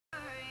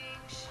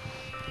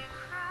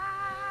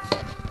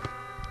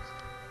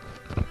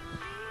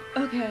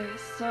Okay,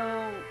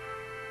 so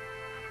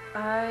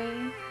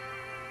I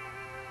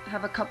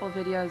have a couple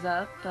videos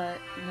up, but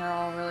they're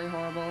all really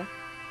horrible.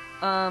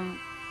 Um,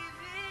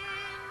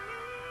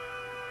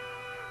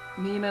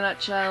 me in a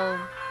nutshell,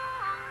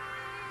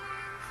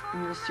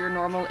 I'm just your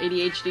normal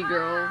ADHD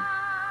girl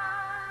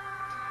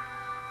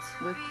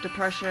with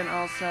depression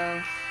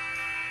also.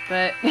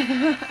 But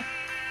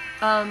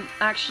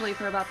actually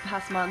for about the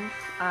past month,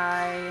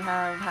 I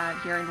have had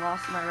hearing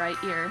loss in my right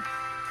ear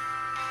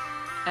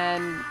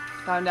and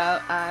found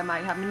out I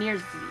might have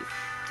Meniere's disease.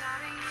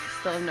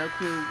 Still have no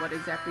clue what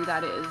exactly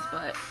that is,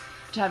 but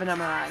to have an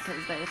MRI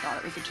because they thought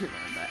it was a tumor,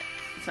 but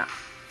it's not,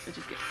 which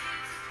is good.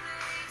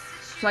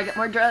 So I get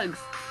more drugs.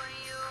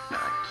 No,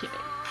 I'm kidding.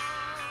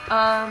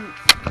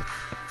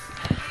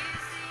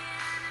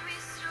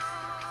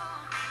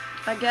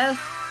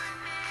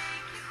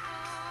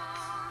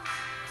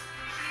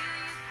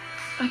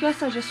 I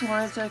guess I just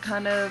wanted to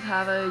kind of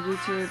have a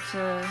YouTube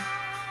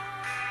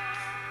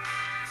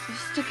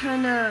to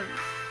kind of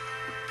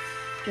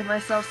give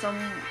myself some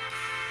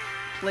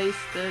place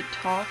to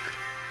talk.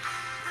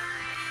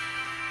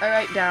 I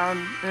write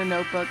down in a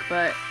notebook,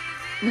 but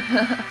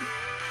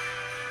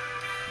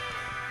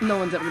no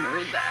one's ever gonna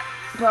read that.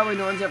 Probably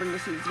no one's ever gonna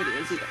see these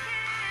videos either.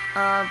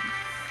 I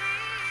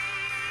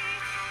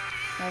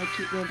have a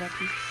cute little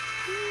ducky.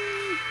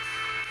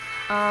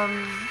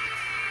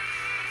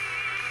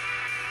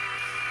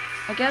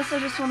 I guess I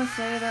just want to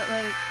say that,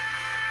 like,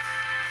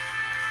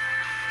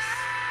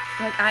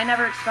 I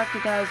never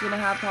expected that I was gonna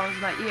have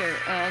problems with my ear,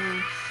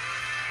 and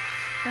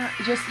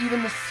just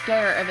even the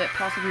scare of it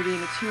possibly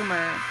being a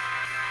tumor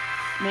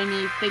made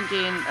me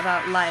thinking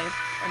about life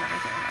and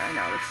everything. I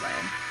know it's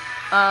lame.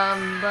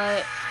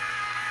 But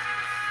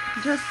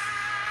just,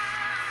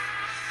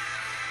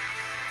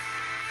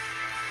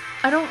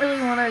 I don't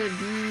really want to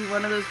be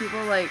one of those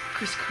people like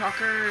Chris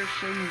Crocker or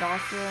Shane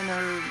Dawson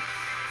or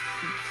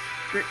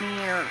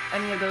Brittany or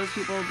any of those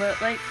people, but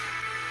like,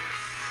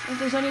 if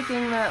there's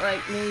anything that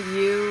like made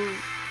you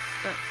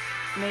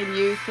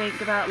think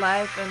about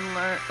life and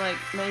learn, like,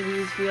 made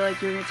you feel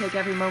like you're gonna take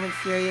every moment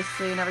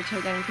seriously and never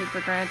take anything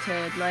for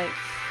granted, like,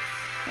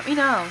 let me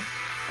know.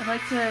 I'd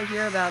like to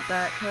hear about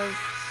that, because,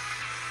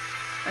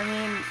 I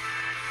mean,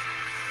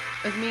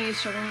 with me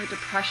struggling with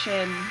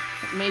depression,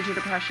 like major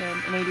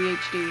depression and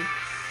ADHD,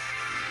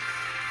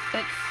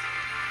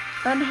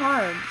 it's been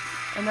hard.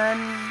 And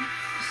then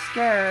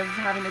scare of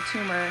having a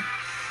tumor,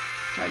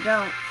 which I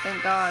don't,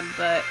 thank God,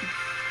 but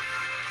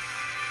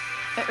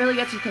it really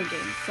gets you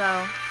thinking.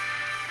 So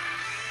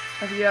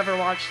if you ever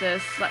watch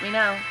this, let me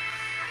know.